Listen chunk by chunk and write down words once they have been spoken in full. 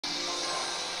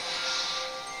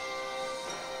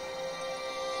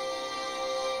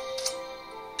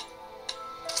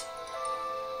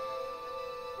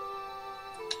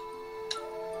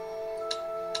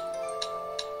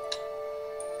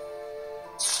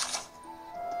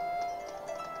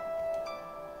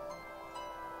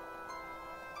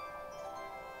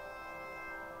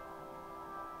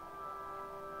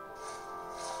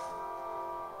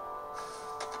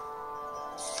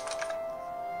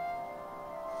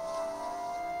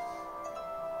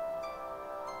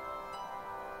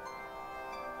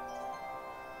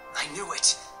I knew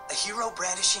it. A hero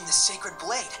brandishing the sacred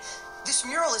blade. This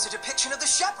mural is a depiction of the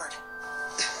shepherd.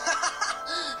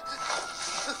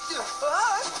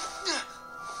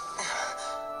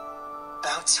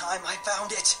 About time I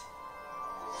found it.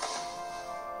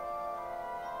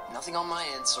 Nothing on my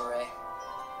end, Soray.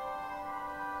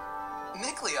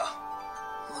 Mikleo.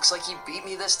 Looks like you beat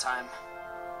me this time.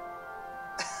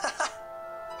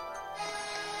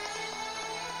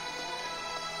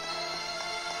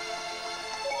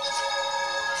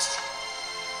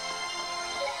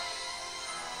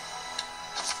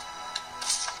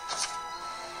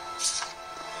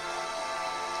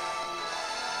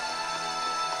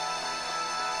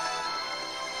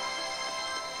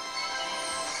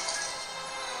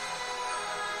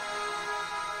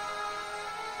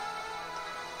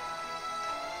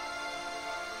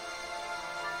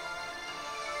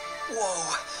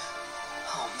 Whoa.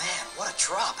 Oh man, what a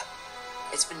drop.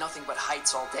 It's been nothing but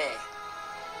heights all day.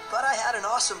 But I had an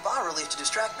awesome bas-relief to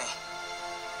distract me.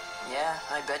 Yeah,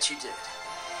 I bet you did.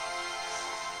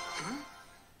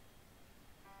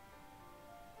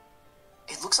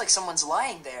 It looks like someone's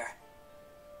lying there.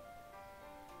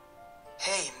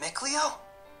 Hey, Mikleo?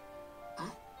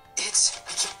 It's...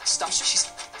 Stop. She's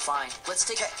fine. Let's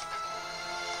take it.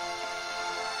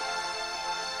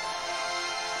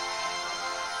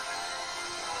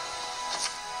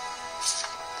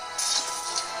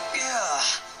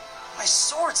 My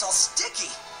sword's all sticky.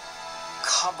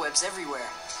 Cobwebs everywhere.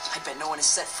 I bet no one has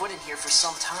set foot in here for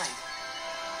some time.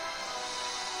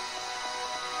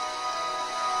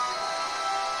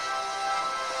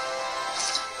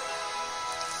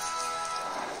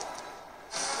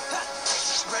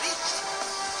 Ready?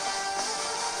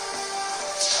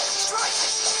 Strike!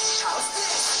 How's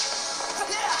this?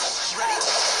 Yeah! Ready?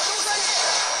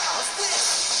 How's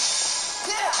this?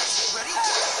 Yeah! Ready?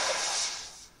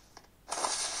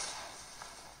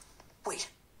 Wait,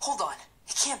 hold on.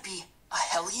 It can't be a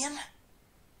Hellion?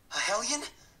 A Hellion?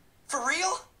 For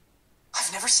real?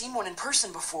 I've never seen one in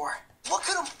person before. What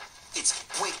could have... It's...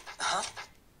 Wait, huh?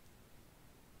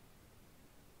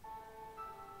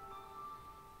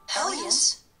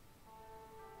 Hellions?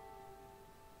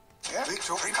 Yeah,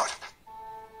 Victory card.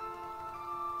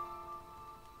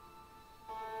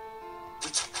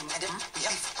 We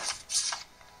have...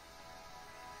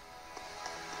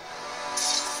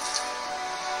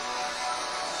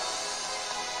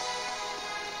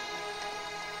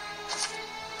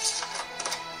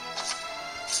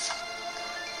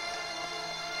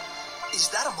 Is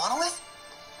that a monolith?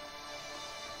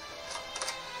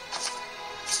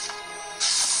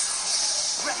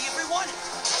 Ready, everyone?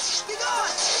 Be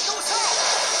gone! Go attack!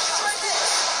 Try this!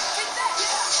 Take that!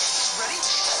 Yeah! Ready?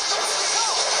 Go!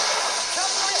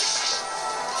 Count one!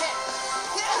 Get!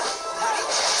 Yeah! Ready?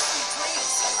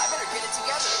 Please! I better get it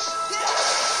together. Yeah!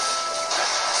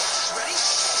 Ready?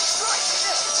 Strike!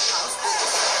 How's this?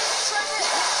 Try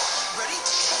this! Ready?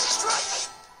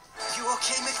 Strike! You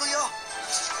okay, Mikleo?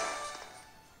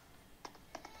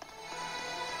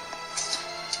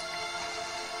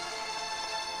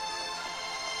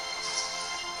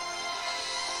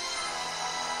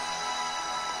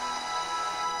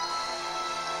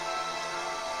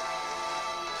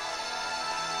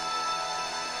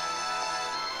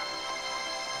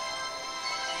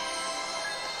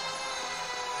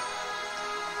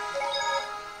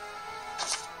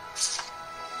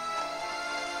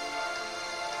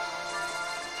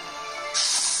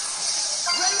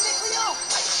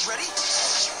 Ready?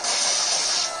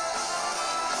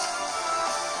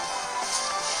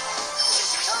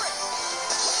 Turret!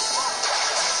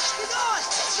 Get on!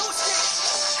 No escape!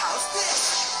 How's this?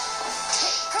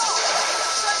 Come on!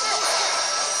 Try this!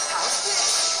 How's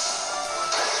this?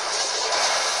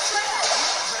 Try that!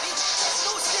 Ready?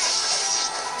 No escape!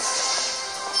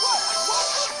 Whoa!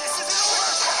 This isn't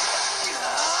over!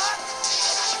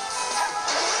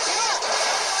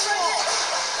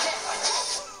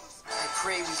 I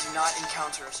pray we do not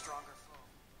encounter a stronger foe.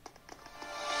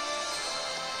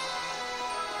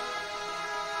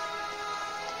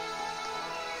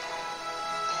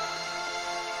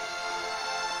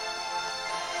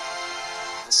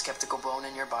 The skeptical bone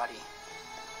in your body.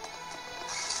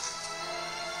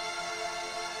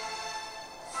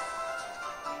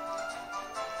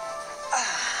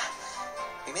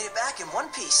 We made it back in one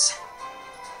piece.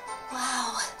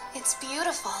 Wow, it's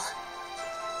beautiful.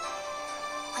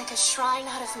 Like a shrine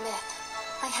out of myth.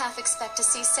 I half expect to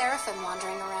see Seraphim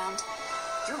wandering around.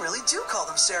 You really do call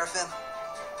them Seraphim.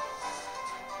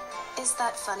 Is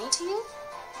that funny to you?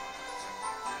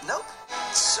 Nope.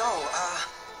 So,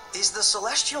 is the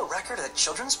Celestial Record a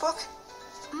children's book?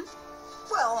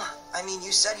 Well, I mean,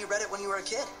 you said you read it when you were a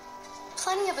kid.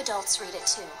 Plenty of adults read it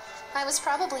too. I was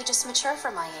probably just mature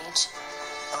for my age.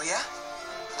 Oh yeah?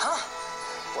 Huh.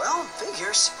 Well,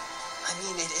 figures. I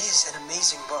mean, it is an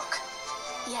amazing book.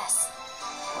 Yes.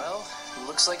 Well,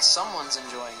 looks like someone's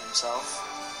enjoying himself.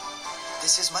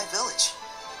 This is my village,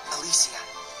 Alicia.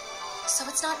 So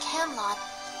it's not Camelot.